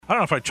don't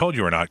know if I told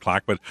you or not,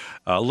 Klak, but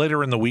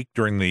later in the week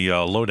during the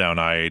lowdown,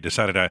 I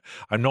decided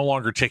I'm no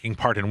longer taking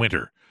part in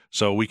winter.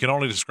 So we can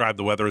only describe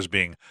the weather as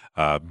being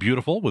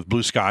beautiful with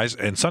blue skies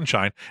and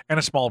sunshine and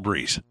a small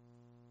breeze.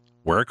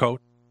 Wear a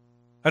coat.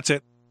 That's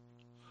it.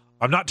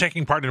 I'm not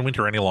taking part in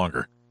winter any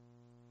longer.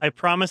 I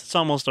promise it's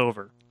almost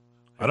over.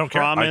 I don't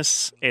care.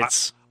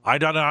 I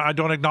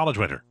don't acknowledge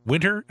winter.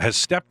 Winter has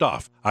stepped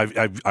off.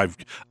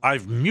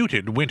 I've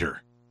muted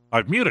winter.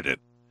 I've muted it.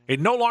 It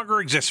no longer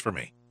exists for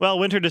me. Well,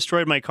 winter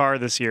destroyed my car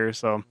this year,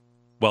 so.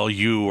 Well,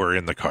 you were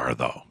in the car,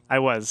 though. I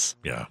was.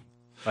 Yeah.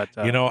 But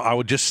I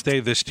would just say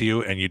this to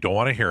you, and you don't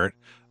want to hear it,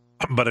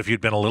 but if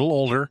you'd been a little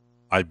older,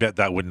 I bet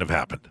that wouldn't have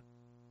happened.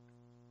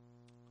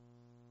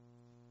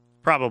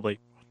 Probably.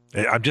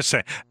 I'm just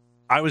saying.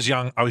 I was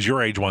young. I was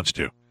your age once,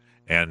 too.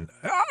 And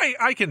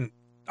I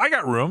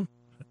got room.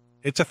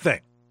 It's a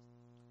thing.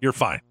 You're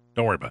fine.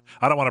 Don't worry about it.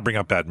 I don't want to bring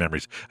up bad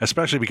memories,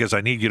 especially because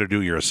I need you to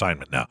do your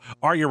assignment now.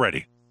 Are you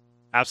ready?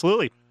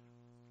 Absolutely.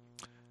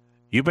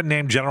 You've been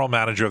named general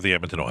manager of the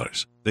Edmonton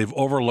Oilers. They've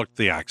overlooked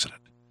the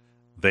accident.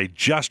 They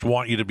just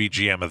want you to be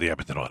GM of the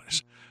Edmonton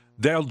Oilers.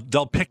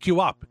 They'll pick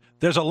you up.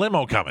 There's a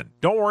limo coming.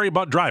 Don't worry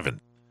about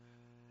driving.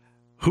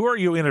 Who are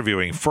you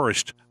interviewing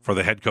first for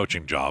the head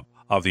coaching job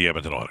of the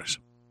Edmonton Oilers?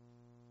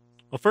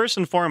 Well, first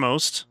and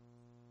foremost,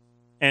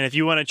 and if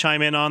you want to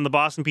chime in on the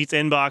Boston Pizza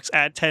inbox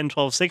at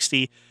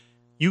 10-1260,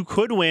 you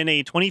could win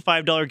a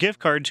 $25 gift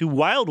card to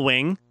Wild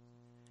Wing.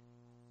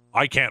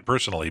 I can't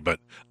personally, but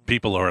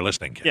people who are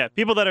listening can. Yeah,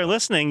 people that are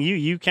listening,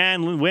 you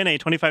can win a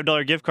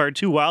 $25 gift card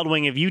to Wild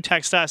Wing if you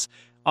text us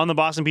on the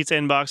Boston Pizza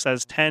inbox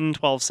as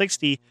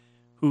 10-1260,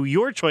 who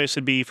your choice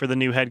would be for the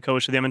new head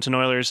coach of the Edmonton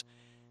Oilers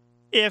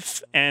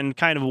if and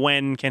kind of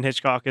when Ken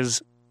Hitchcock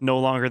is no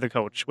longer the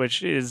coach,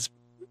 which is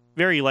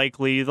very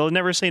likely. They'll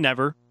never say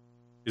never.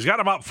 He's got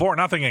him up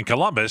 4-0 in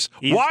Columbus.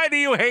 Why do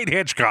you hate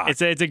Hitchcock?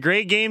 It's a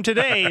great game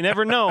today. You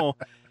never know.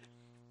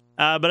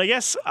 But I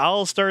guess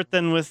I'll start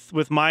then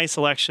with my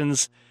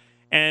selections.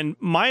 And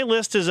my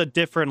list is a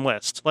different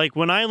list. Like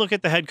when I look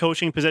at the head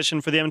coaching position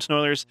for the Edmonton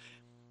Oilers,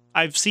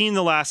 I've seen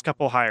the last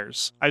couple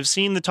hires. I've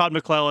seen the Todd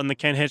McLellan, the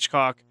Ken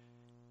Hitchcock,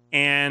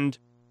 and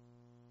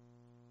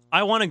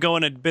I want to go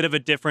in a bit of a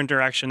different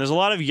direction. There's a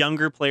lot of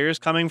younger players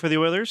coming for the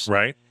Oilers.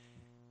 Right.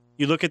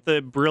 You look at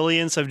the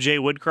brilliance of Jay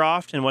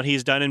Woodcroft and what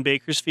he's done in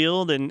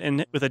Bakersfield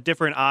and with a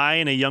different eye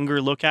and a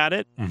younger look at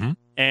it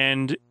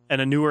and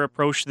a newer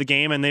approach to the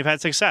game, and they've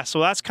had success.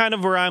 So that's kind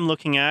of where I'm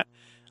looking at.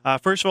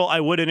 First of all, I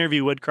would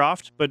interview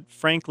Woodcroft, but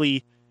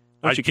frankly,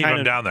 I'd keep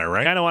him down there,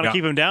 right? Kind of want to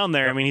keep him down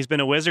there. I mean, he's been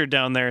a Wizard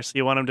down there, so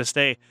you want him to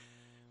stay.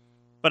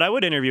 But I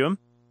would interview him.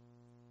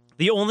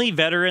 The only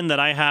veteran that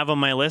I have on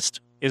my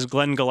list is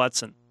Glenn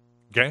Gulutzan.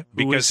 Okay,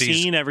 because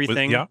he's seen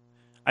everything.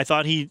 I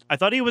thought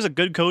he was a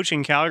good coach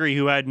in Calgary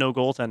who had no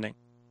goaltending.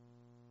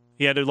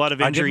 He had a lot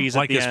of injuries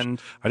at the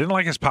end. I didn't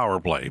like his power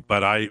play,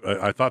 but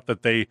I thought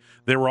that they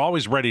were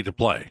always ready to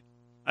play.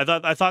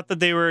 I thought that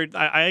they were.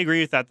 I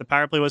agree with that. The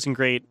power play wasn't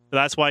great, but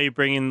that's why you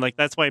bring in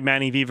that's why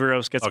Manny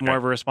Viveros gets more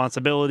of a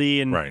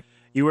responsibility, and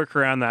you work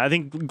around that. I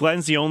think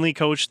Glenn's the only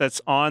coach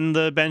that's on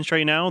the bench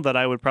right now that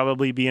I would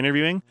probably be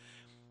interviewing.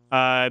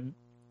 I'm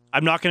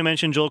not going to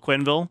mention Joel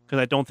Quenneville because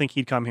I don't think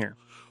he'd come here.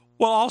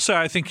 Well, also,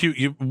 I think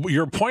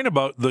your point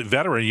about the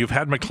veteran, you've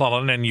had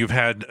McLellan and you've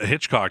had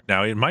Hitchcock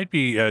now. It might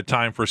be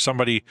time for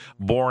somebody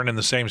born in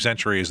the same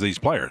century as these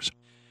players.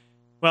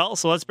 Well,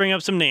 so let's bring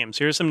up some names.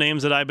 Here's some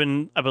names that I've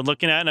been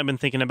looking at and I've been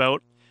thinking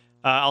about.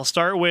 I'll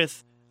start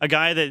with a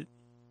guy that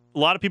a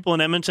lot of people in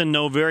Edmonton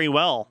know very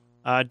well,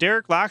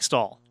 Derek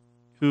Laxdal,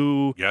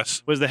 who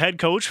was the head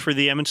coach for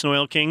the Edmonton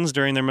Oil Kings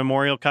during their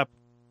Memorial Cup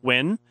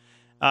win.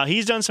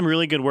 He's done some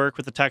really good work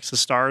with the Texas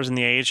Stars in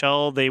the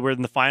AHL. They were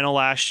in the final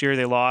last year.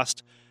 They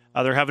lost.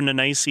 They're having a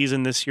nice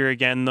season this year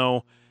again,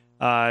 though.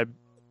 The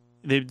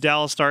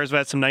Dallas Stars have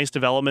had some nice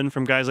development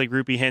from guys like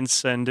Rupi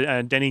Hintz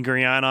and Denny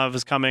Gurianov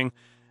is coming.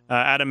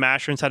 Adam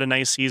Mashrin's had a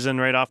nice season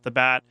right off the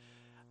bat.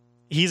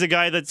 He's a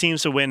guy that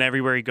seems to win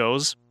everywhere he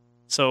goes.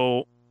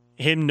 So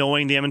him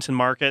knowing the Edmonton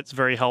market is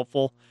very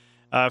helpful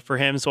for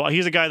him. So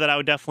he's a guy that I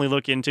would definitely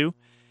look into.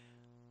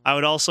 I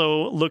would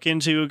also look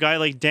into a guy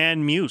like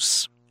Dan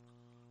Muse.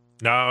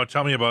 No,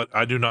 tell me about.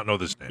 I do not know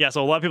this name. Yeah,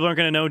 so a lot of people aren't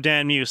going to know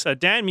Dan Muse.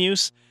 Dan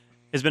Muse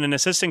has been an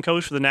assistant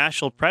coach for the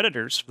Nashville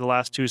Predators for the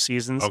last 2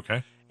 seasons.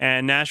 Okay.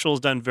 And Nashville's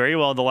done very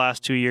well the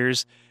last 2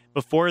 years.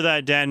 Before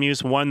that, Dan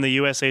Muse won the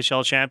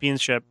USHL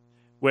championship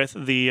with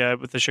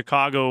the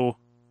Chicago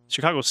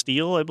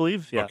Steel, I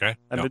believe. Yeah. Okay.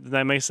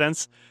 That makes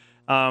sense.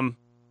 Dan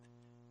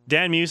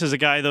Muse is a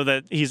guy though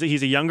that he's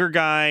a younger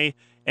guy.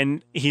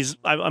 And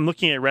I'm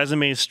looking at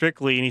resumes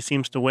strictly, and he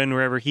seems to win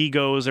wherever he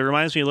goes. It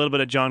reminds me a little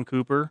bit of John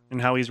Cooper and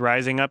how he's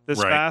rising up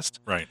this fast.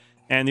 Right.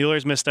 And the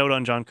Oilers missed out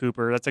on John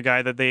Cooper. That's a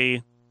guy that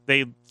they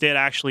did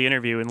actually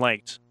interview and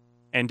liked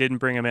and didn't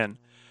bring him in.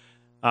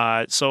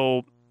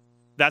 So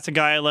that's a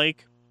guy I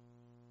like.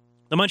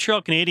 The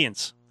Montreal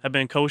Canadiens have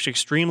been coached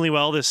extremely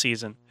well this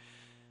season.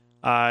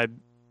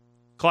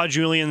 Claude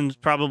Julien's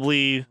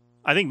probably,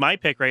 I think, my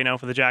pick right now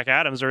for the Jack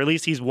Adams, or at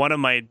least he's one of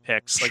my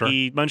picks. Sure.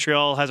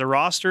 Montreal has a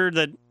roster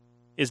that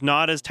is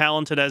not as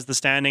talented as the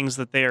standings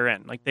that they are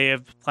in. Like, they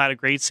have had a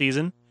great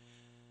season.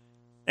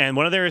 And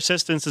one of their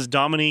assistants is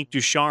Dominique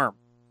Ducharme,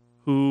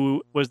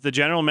 who was the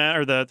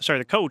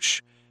the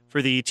coach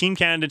for the Team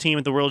Canada team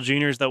at the World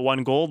Juniors that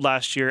won gold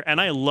last year.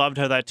 And I loved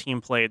how that team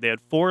played. They had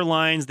 4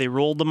 lines. They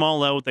rolled them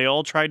all out. They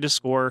all tried to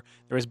score.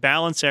 There was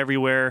balance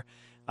everywhere.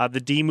 The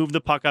D moved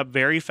the puck up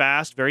very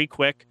fast, very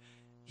quick.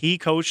 He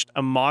coached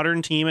a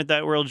modern team at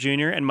that World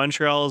Junior, and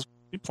Montreal is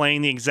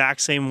playing the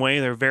exact same way.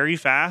 They're very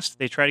fast.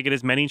 They try to get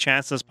as many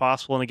chances as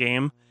possible in a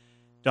game.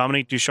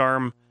 Dominique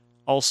Ducharme,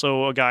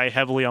 also a guy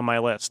heavily on my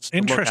list.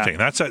 Interesting.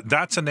 That's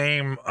a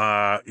name.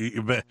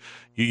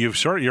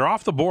 You're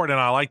off the board, and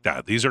I like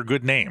that. These are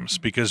good names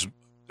because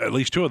at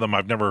least 2 of them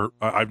I've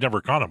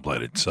never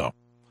contemplated. So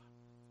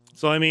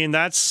I mean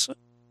I think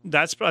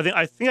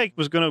I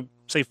was going to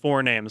say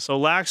 4 names. So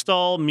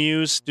Laxdal,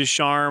 Muse,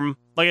 Ducharme.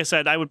 Like I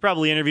said, I would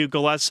probably interview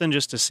Gillespie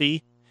just to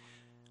see.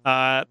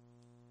 And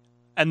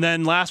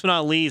then last but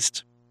not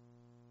least,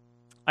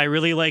 I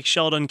really like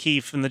Sheldon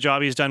Keefe and the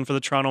job he's done for the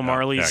Toronto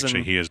Marlies.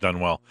 Actually, he has done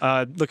well.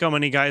 Look how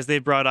many guys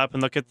they've brought up,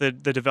 and look at the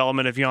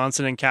development of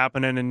Janssen and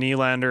Kapanen and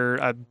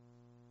Nylander.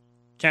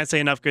 Can't say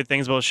enough good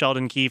things about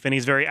Sheldon Keefe, and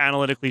he's very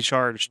analytically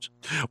charged.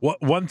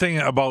 One thing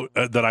about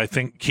that I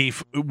think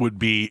Keefe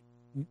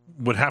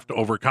would have to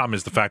overcome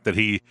is the fact that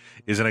he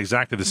is in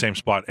exactly the same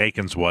spot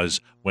Aikens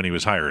was when he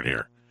was hired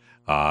here.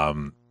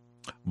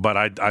 But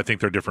I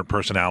think they're different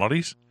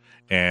personalities,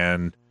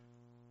 and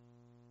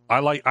I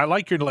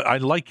like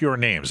your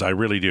names. I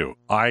really do.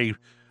 I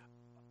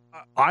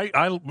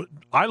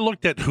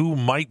looked at who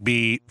might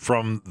be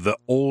from the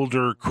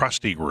older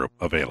crusty group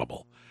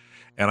available,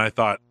 and I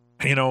thought,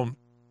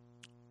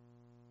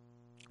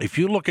 if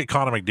you look at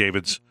Connor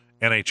McDavid's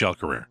NHL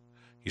career,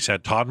 he's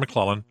had Todd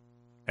McClellan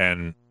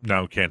and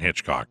now Ken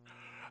Hitchcock.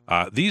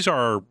 These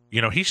are,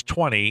 he's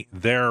 20,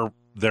 they're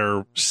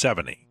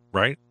 70,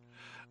 right?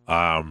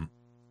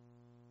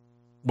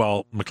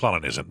 Well,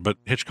 McClellan isn't, but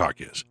Hitchcock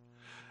is.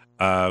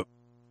 I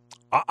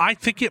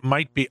think it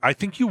might be. I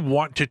think you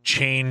want to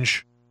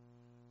change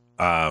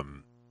the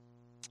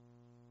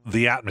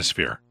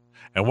atmosphere,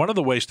 and one of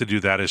the ways to do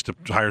that is to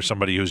hire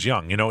somebody who's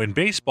young. In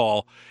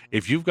baseball,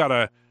 if you've got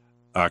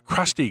a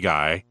crusty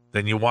guy,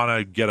 then you want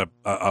to get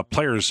a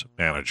players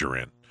manager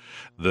in.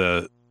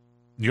 The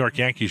New York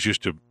Yankees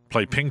used to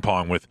play ping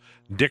pong with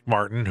Dick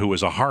Martin, who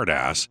was a hard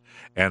ass,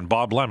 and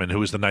Bob Lemon, who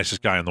was the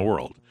nicest guy in the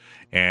world,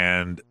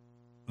 and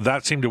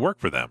that seemed to work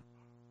for them.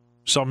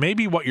 So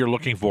maybe what you're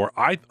looking for,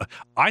 I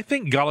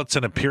think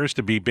Gulutzan appears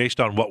to be, based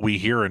on what we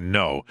hear and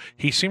know,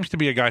 he seems to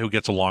be a guy who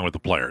gets along with the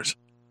players.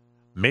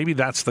 Maybe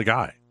that's the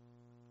guy.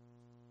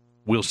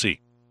 We'll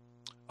see.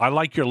 I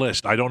like your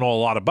list. I don't know a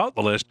lot about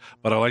the list,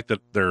 but I like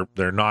that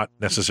they're not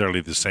necessarily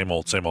the same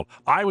old.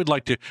 I would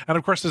like to, and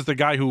of course, there's the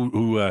guy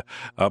who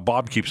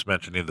Bob keeps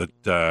mentioning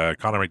that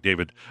Connor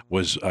McDavid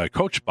was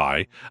coached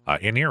by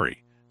in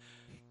Erie.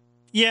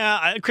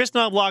 Yeah, Chris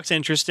Knobloch's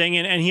interesting,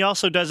 and he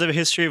also does have a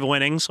history of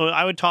winning, so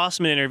I would toss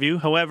him an interview.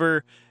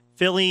 However,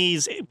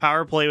 Philly's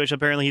power play, which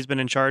apparently he's been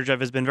in charge of,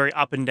 has been very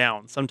up and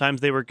down.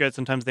 Sometimes they were good,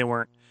 sometimes they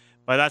weren't.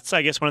 But that's,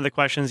 I guess, one of the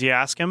questions you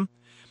ask him.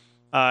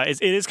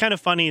 It is kind of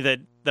funny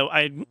that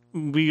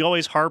we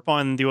always harp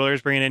on the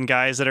Oilers bringing in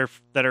guys that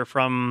are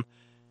from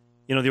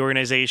the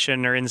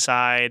organization or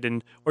inside,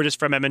 or just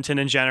from Edmonton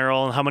in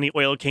general, and how many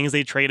Oil Kings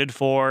they traded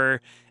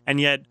for.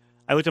 And yet,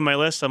 I looked at my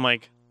list, I'm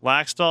like,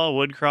 Laxdal,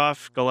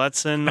 Woodcroft,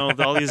 Gulutzan,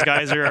 all these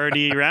guys are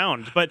already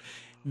around. But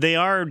they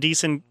are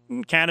decent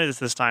candidates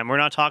this time. We're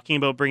not talking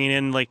about bringing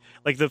in, like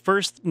the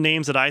first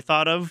names that I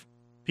thought of,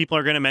 people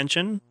are going to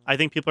mention. I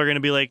think people are going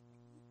to be like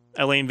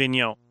Alain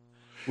Vigneault,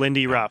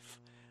 Lindy Ruff.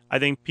 I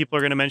think people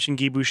are going to mention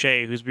Guy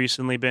Boucher, who's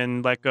recently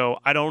been let go.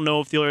 I don't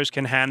know if the Oilers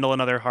can handle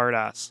another hard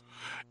ass.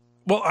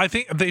 Well, I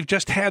think they've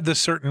just had this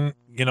certain,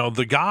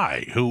 the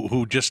guy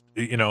who just,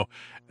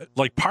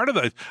 like part of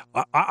the,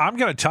 I'm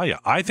going to tell you,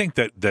 I think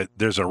that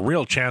there's a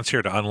real chance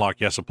here to unlock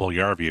Jesse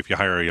Puljujarvi if you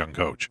hire a young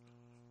coach.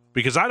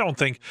 Because I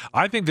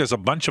think there's a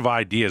bunch of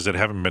ideas that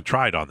haven't been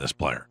tried on this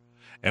player.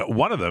 And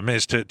one of them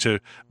is to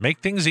make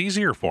things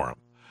easier for him.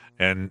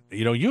 And,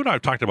 you and I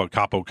have talked about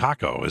Capo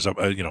Caco as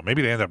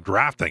maybe they end up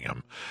drafting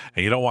him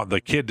and you don't want the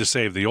kid to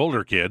save the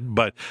older kid,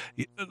 but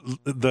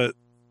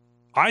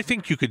I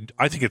think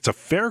it's a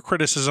fair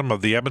criticism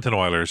of the Edmonton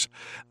Oilers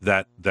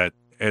that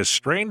as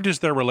strained as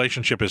their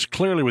relationship is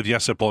clearly with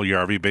Jesse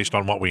Puljujarvi based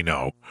on what we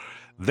know,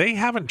 they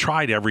haven't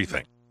tried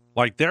everything.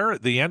 Like they're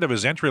at the end of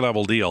his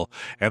entry-level deal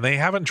and they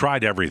haven't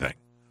tried everything.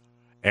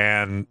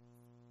 And,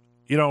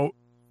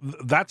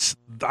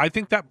 I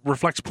think that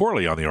reflects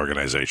poorly on the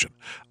organization.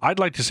 I'd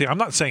like to see, I'm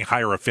not saying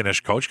hire a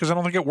Finnish coach because I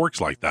don't think it works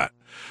like that,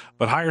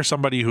 but hire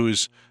somebody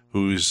who's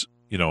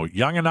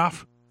young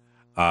enough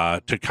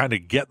to kind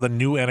of get the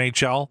new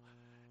NHL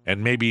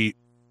and maybe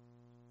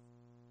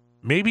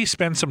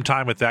spend some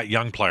time with that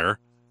young player.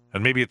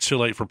 And maybe it's too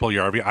late for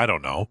Puljujarvi, I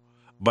don't know.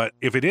 But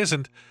if it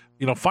isn't,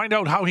 find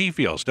out how he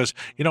feels. Does,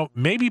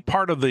 maybe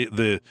part of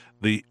the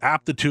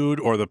aptitude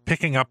or the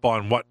picking up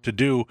on what to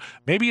do,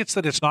 maybe it's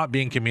that it's not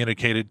being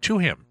communicated to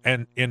him.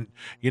 And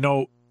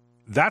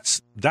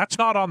that's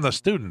not on the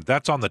student.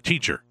 That's on the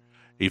teacher.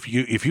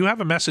 If you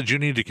have a message you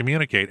need to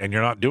communicate and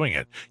you're not doing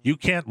it, you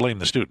can't blame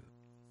the student.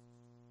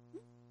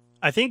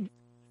 I think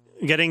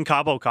getting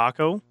Cabo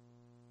Caco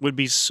would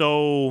be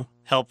so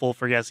helpful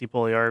for Jesse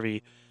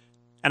Puljujärvi.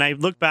 And I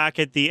look back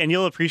at and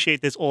you'll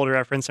appreciate this older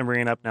reference I'm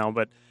bringing up now,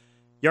 but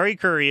Jari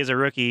Kurri is a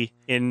rookie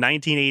in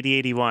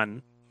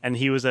 1980-81, and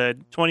he was a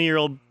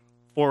 20-year-old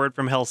forward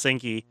from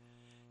Helsinki.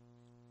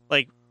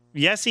 Like,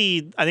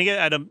 Jesse, I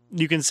think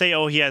you can say,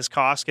 he has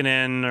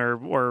Koskinen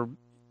or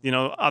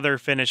other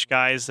Finnish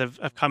guys have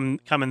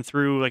coming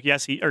through, like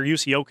Jesse or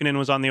Jussi Jokinen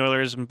was on the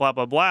Oilers and blah,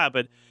 blah, blah.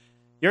 But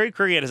Jari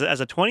Kurri, as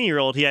a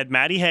 20-year-old, he had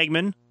Matty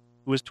Hagman,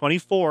 who was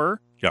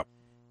 24. Yep.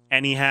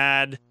 And he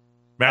had...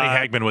 Matty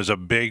Hagman was a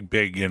big,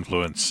 big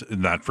influence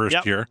in that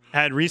first year.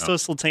 Had Risto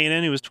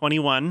Siltanen, who was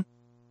 21.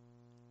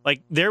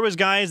 Like, there was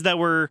guys that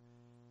were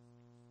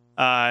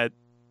that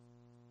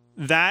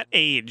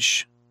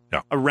age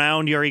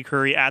around Jari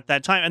Kurri at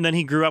that time, and then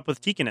he grew up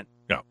with Tikkanen.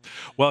 Yeah.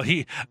 Well,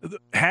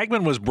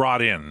 Hagman was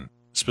brought in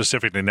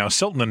specifically. Now,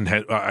 Siltanen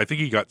had, I think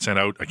he got sent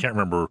out. I can't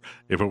remember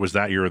if it was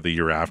that year or the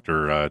year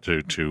after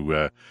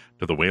to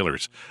the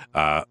Whalers.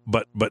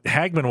 But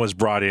Hagman was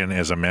brought in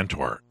as a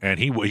mentor, and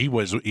he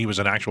was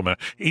an actual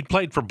mentor. He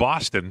played for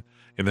Boston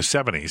in the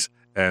 70s,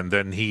 and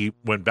then he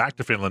went back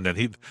to Finland,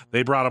 and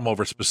they brought him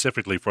over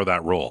specifically for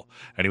that role,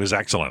 and he was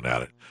excellent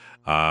at it.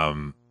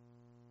 I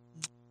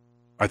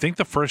think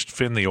the first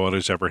Finn the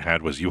Oilers ever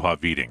had was Juha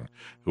Viding,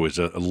 who was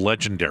a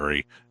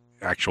legendary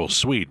actual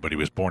Swede, but he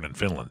was born in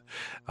Finland.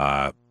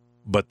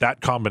 But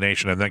that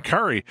combination, and then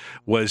Kurri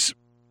was,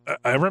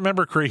 I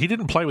remember Kurri, he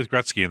didn't play with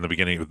Gretzky in the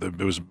beginning.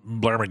 It was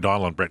Blair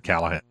McDonald and Brett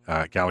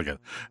Callaghan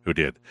who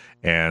did.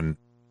 And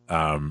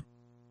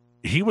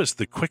he was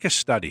the quickest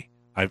study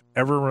I've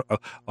ever,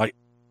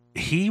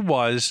 he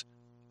was,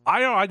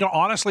 I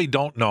honestly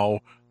don't know.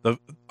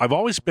 I've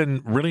always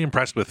been really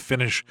impressed with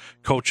Finnish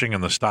coaching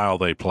and the style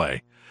they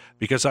play,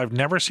 because I've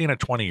never seen a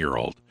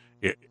 20-year-old,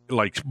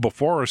 like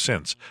before or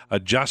since,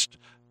 adjust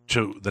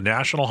to the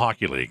National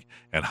Hockey League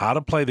and how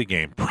to play the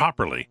game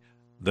properly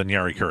than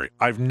Jari Kurri.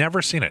 I've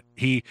never seen it.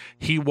 He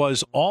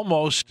was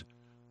almost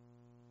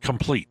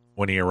complete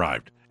when he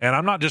arrived. And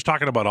I'm not just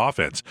talking about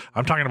offense.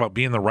 I'm talking about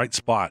being in the right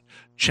spot,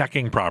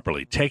 checking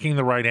properly, taking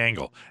the right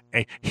angle.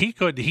 And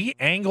he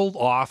angled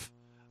off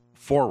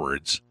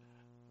forwards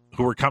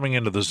who were coming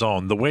into the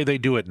zone the way they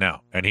do it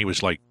now. And he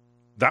was like,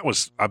 that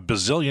was a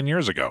bazillion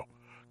years ago.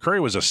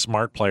 Kurri was a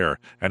smart player,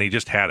 and he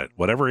just had it.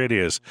 Whatever it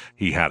is,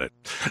 he had it.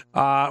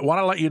 Want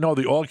to let you know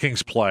the Oil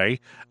Kings play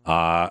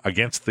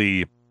against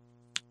the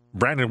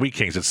Brandon Wheat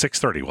Kings at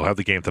 6:30. We'll have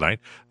the game tonight.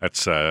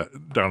 That's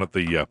down at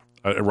the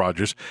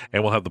Rogers.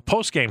 And we'll have the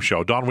post-game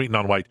show, Don Wheaton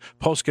on White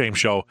post-game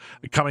show,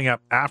 coming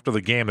up after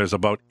the game. There's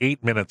about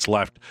 8 minutes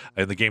left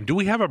in the game. Do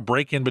we have a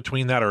break in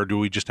between that, or do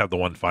we just have the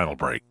one final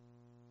break?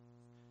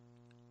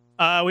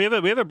 We have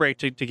a break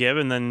to give,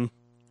 and then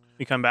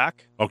we come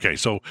back. Okay,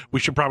 so we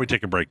should probably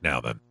take a break now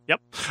then.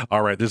 Yep.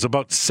 All right, there's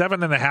about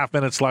 7.5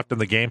 minutes left in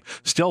the game.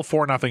 Still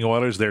 4-0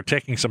 Oilers. They're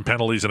taking some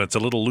penalties, and it's a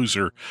little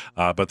looser,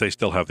 but they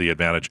still have the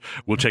advantage.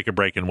 We'll take a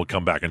break, and we'll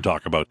come back and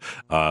talk about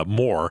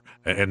more,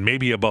 and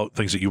maybe about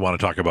things that you want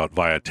to talk about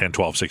via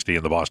 10-12-60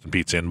 in the Boston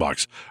Pizza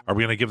inbox. Are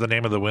we going to give the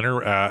name of the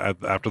winner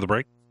after the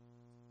break?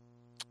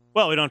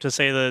 Well, we don't have to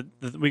say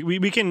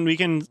we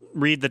can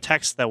read the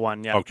text that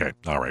won. Yeah. Okay.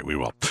 All right. We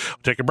will.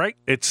 Take a break.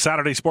 It's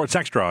Saturday Sports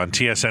Extra on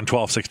TSN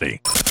 1260.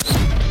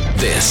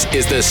 This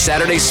is the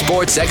Saturday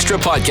Sports Extra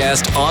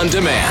podcast on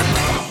demand.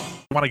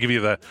 I want to give you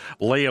the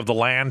lay of the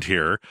land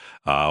here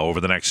over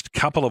the next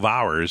couple of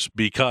hours,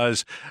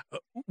 because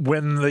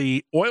when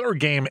the Oiler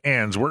game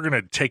ends, we're going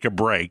to take a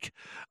break,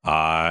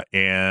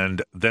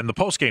 and then the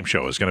post-game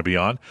show is going to be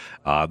on,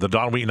 the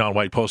Don Wheaton on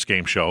White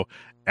post-game show,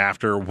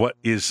 after what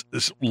is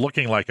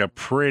looking like a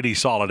pretty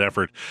solid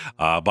effort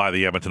by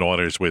the Edmonton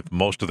Oilers with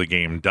most of the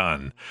game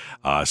done.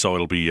 So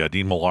it'll be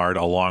Dean Millard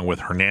along with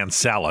Hernan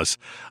Salas.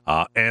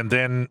 And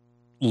then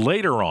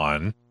later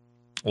on,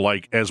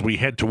 like as we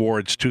head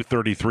towards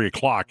 2:30, 3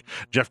 o'clock,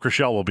 Jeff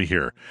Krischel will be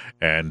here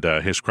and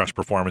his Crush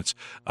Performance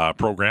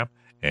program,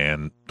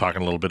 and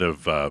talking a little bit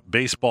of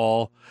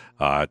baseball,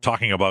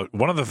 talking about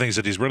one of the things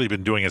that he's really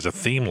been doing as a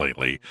theme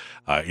lately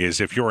is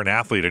if you're an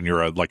athlete and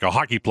you're like a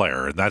hockey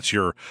player and that's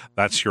your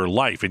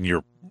life and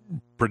you're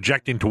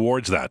projecting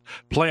towards that,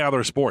 play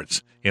other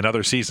sports in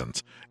other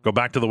seasons. Go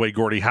back to the way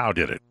Gordie Howe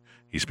did it.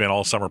 He spent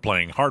all summer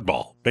playing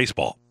hardball,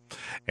 baseball,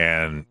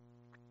 and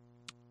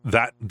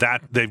that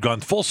they've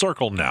gone full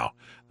circle now.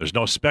 There's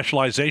no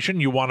specialization.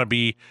 You want to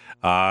be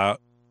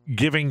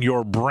giving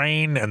your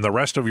brain and the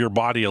rest of your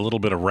body a little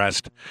bit of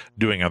rest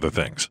doing other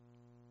things.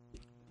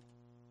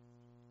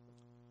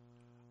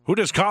 Who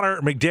does Connor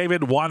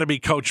McDavid want to be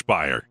coached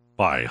by?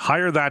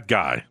 Hire that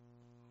guy.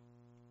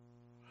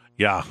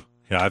 Yeah,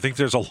 I think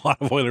there's a lot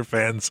of Oiler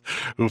fans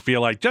who feel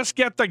like just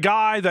get the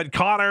guy that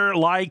Connor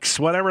likes,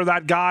 whatever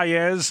that guy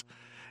is.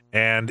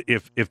 And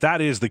if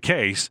that is the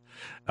case,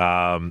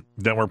 then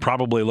we're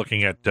probably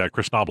looking at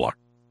Chris Knobloch,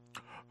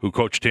 who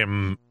coached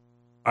him.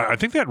 I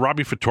think they had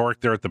Robbie Ftorek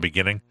there at the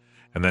beginning,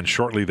 And then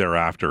shortly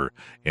thereafter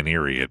in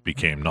Erie, it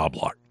became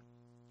Knobloch.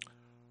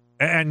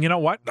 And you know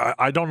what?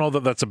 I don't know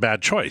that that's a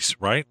bad choice,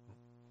 right?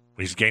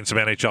 He's gained some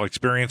NHL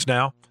experience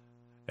now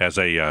as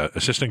a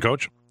assistant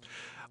coach.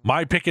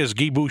 My pick is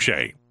Guy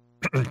Boucher.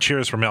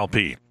 Cheers from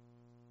LP.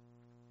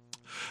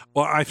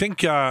 Well, I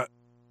think I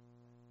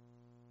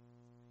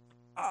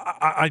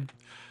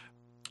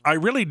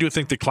really do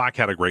think that Klak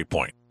had a great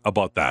point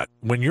about that.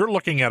 When you're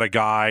looking at a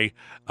guy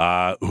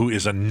who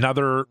is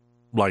another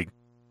like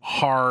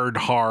hard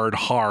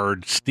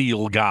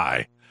steel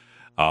guy,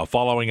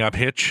 following up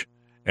Hitch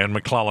and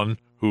McClellan,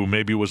 who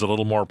maybe was a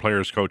little more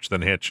players coach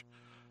than Hitch,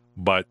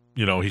 but,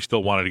 he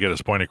still wanted to get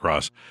his point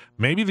across.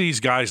 Maybe these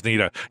guys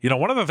need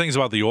one of the things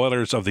about the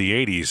Oilers of the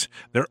 80s,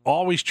 they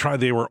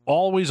were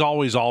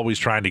always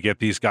trying to get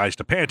these guys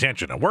to pay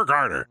attention and work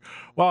harder.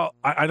 Well,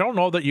 I don't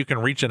know that you can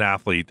reach an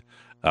athlete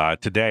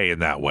today in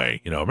that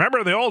way. Remember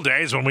in the old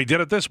days when we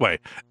did it this way?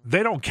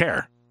 They don't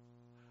care.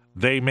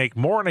 They make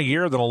more in a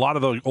year than a lot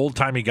of the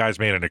old-timey guys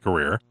made in a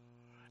career,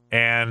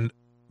 and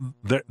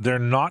they're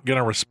not going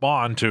to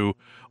respond to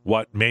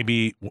what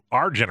maybe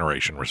our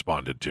generation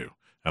responded to.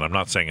 And I'm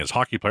not saying as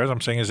hockey players, I'm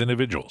saying as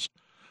individuals.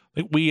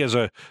 I think we as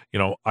I'm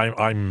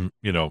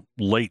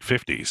late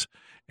 50s,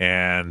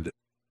 and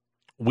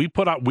we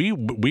put out, we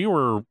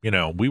were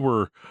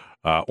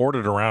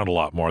ordered around a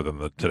lot more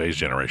than today's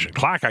generation.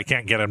 Klak, I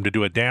can't get him to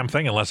do a damn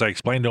thing unless I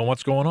explain to him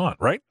what's going on,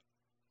 right?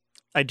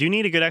 I do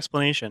need a good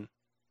explanation.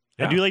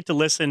 Yeah. I do like to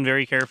listen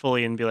very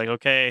carefully and be like,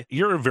 okay.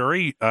 You're a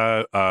very,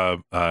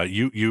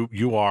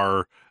 you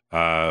are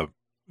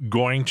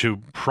going to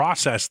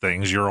process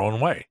things your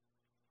own way.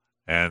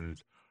 And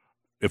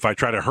if I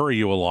try to hurry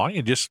you along,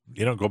 you just,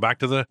 go back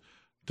to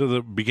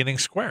the beginning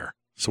square.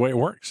 It's the way it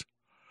works.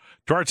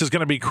 Torts is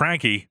going to be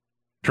cranky.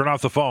 Turn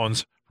off the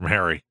phones from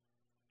Harry.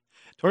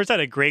 Torts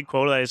had a great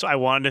quote. I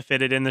wanted to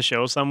fit it in the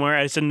show somewhere.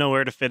 I just didn't know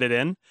where to fit it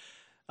in.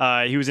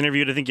 He was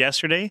interviewed, I think,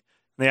 yesterday.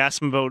 They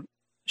asked him about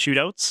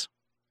shootouts.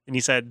 And he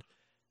said,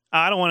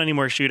 I don't want any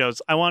more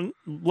shootouts.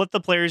 Let the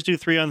players do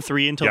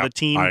 3-on-3 until the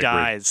team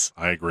dies.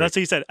 I agree. That's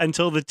what he said,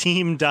 until the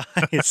team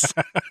dies.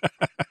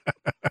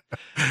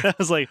 I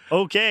was like,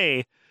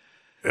 okay.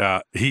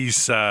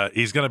 He's going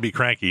to be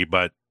cranky,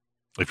 but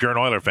if you're an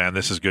Oiler fan,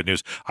 this is good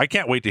news. I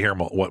can't wait to hear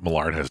what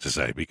Millard has to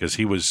say, because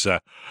he was.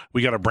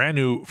 We got a brand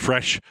new,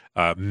 fresh,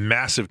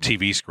 massive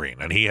TV screen,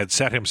 and he had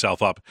set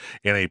himself up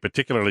in a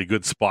particularly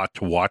good spot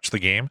to watch the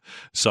game.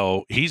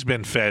 So he's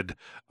been fed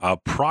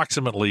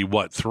approximately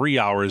 3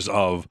 hours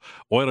of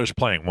Oilers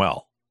playing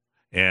well,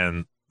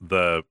 and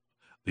the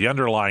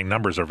underlying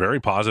numbers are very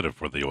positive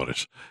for the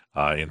Oilers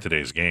in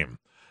today's game.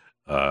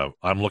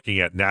 I'm looking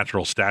at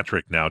Natural Stat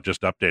Trick now,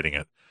 just updating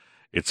it.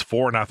 It's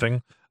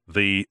 4-0.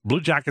 The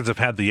Blue Jackets have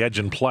had the edge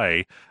in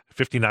play,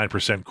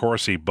 59%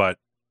 Corsi, but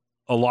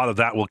a lot of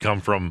that will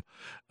come from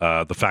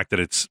the fact that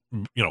it's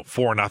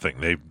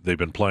 4-0. They've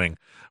been playing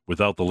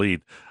without the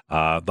lead.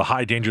 The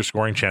high danger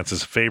scoring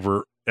chances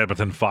favor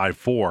Edmonton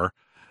 5-4,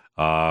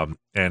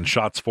 and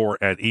shots for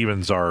at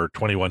evens are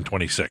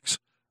 21-26.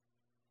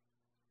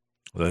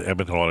 The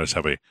Edmonton Oilers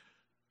have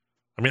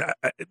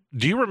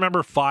do you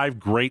remember 5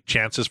 great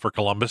chances for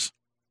Columbus?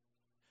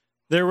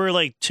 There were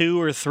like 2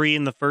 or 3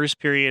 in the first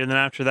period, and then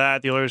after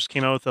that, the Oilers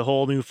came out with a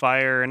whole new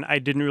fire, and I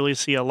didn't really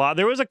see a lot.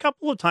 There was a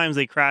couple of times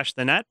they crashed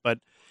the net, but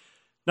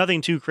nothing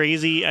too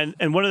crazy.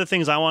 And one of the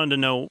things I wanted to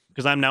know,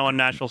 because I'm now on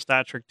Natural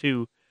Stat Trick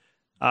too,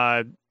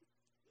 Andrei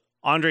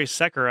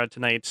Sekera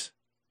tonight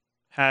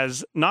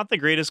has not the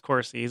greatest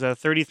Corsi. He's at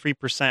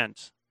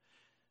 33%,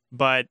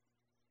 but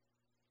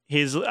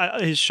his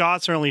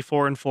shots are only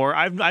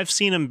 4-4. I've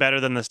seen him better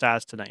than the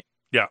stats tonight.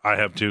 Yeah, I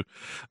have too.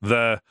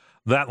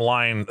 That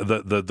line,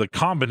 the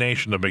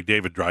combination of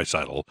McDavid,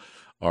 Draisaitl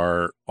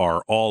are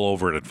all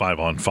over it at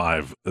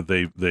 5-on-5.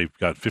 They've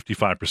got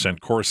 55%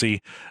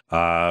 Corsi,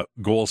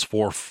 goals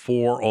for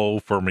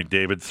 4-0 for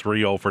McDavid,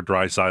 3-0 for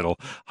Draisaitl.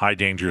 High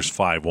dangers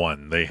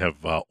 5-1. They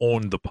have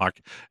owned the puck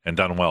and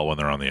done well when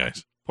they're on the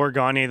ice. Poor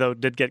Gagne though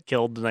did get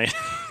killed tonight.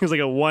 It was like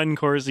a 1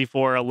 Corsi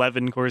for,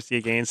 11 Corsi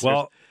against.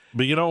 Well,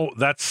 but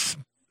that's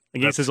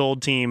against his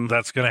old team.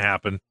 That's going to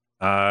happen.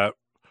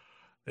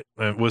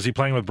 Was he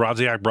playing with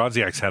Brodziak?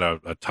 Brodziak's had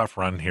a tough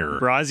run here.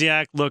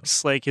 Brodziak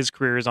looks like his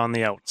career is on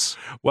the outs.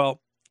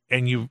 Well,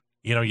 and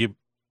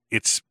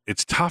it's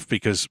tough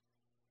because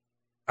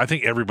I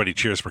think everybody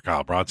cheers for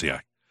Kyle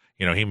Brodziak.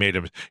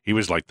 He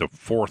was like the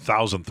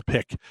 4,000th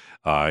pick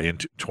in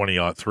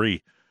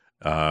 2003.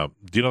 Do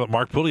you know that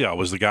Mark Pouliot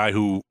was the guy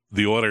who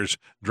the Oilers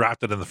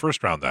drafted in the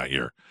first round that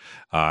year?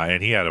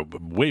 And he had a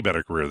way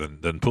better career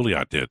than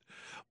Pouliot did.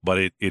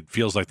 But it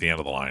feels like the end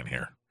of the line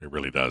here. It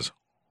really does.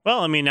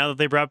 Well, now that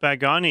they brought back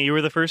Gagne, you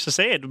were the first to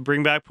say it.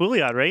 Bring back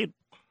Pouliot, right?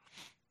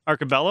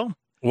 Arcobello?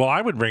 Well, I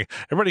would bring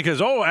everybody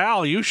because,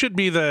 Al, you should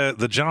be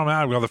the general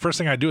manager. Well, the first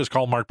thing I do is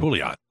call Mark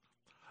Pouliot.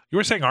 You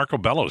were saying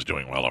Arcobello is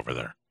doing well over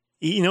there.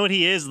 You know what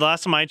he is? The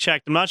last time I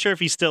checked, I'm not sure if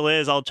he still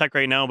is. I'll check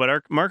right now.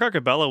 But Mark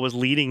Arcobello was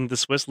leading the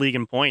Swiss League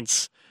in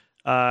points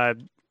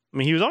I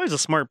mean, he was always a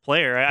smart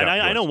player.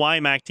 I know why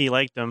Mac T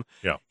liked him.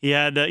 Yeah. He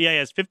had he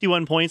has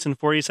 51 points in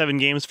 47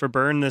 games for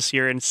Bern this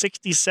year and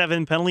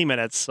 67 penalty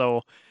minutes.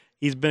 So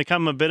he's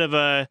become a bit of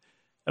an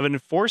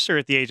enforcer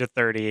at the age of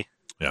 30.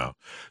 Yeah.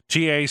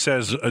 TA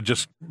says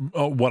just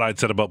what I'd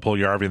said about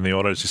Puljujarvi and the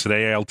Oilers. He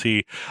said, ALT,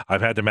 I've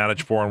had to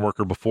manage foreign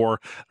worker before.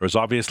 There was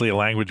obviously a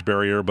language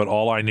barrier, but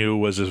all I knew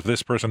was if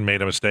this person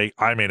made a mistake,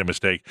 I made a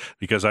mistake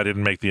because I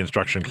didn't make the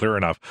instruction clear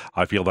enough.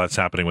 I feel that's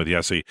happening with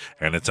Yessi,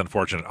 and it's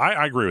unfortunate.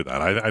 I agree with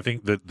that. I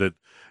think that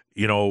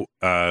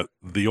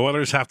the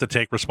Oilers have to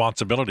take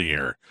responsibility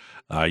here.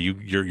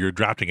 You're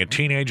drafting a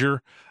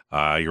teenager.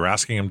 You're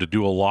asking him to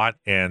do a lot,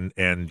 and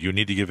you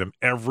need to give him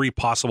every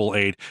possible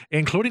aid,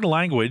 including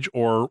language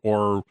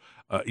or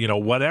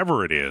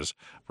whatever it is,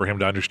 for him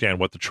to understand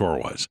what the chore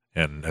was.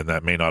 And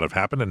that may not have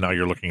happened, and now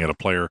you're looking at a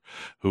player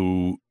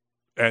who,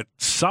 at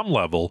some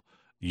level,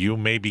 you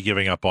may be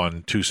giving up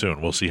on too soon.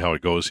 We'll see how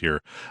it goes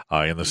here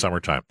in the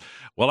summertime.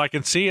 Well, I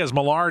can see as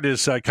Millard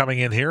is coming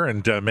in here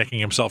and making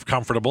himself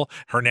comfortable.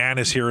 Hernan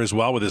is here as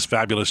well with his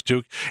fabulous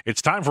toque.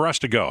 It's time for us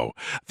to go.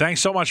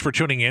 Thanks so much for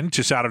tuning in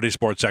to Saturday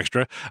Sports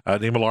Extra.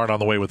 Dean Millard on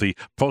the way with the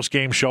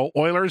post-game show.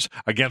 Oilers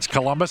against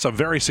Columbus, a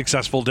very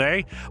successful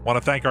day. I want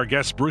to thank our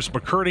guest, Bruce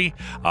McCurdy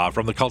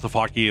from the Cult of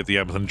Hockey at the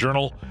Edmonton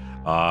Journal.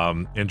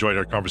 Enjoyed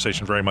our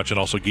conversation very much, and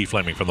also Guy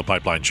Fleming from the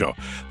Pipeline Show.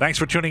 Thanks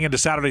for tuning in to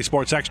Saturday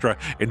Sports Extra.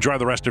 Enjoy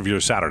the rest of your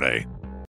Saturday.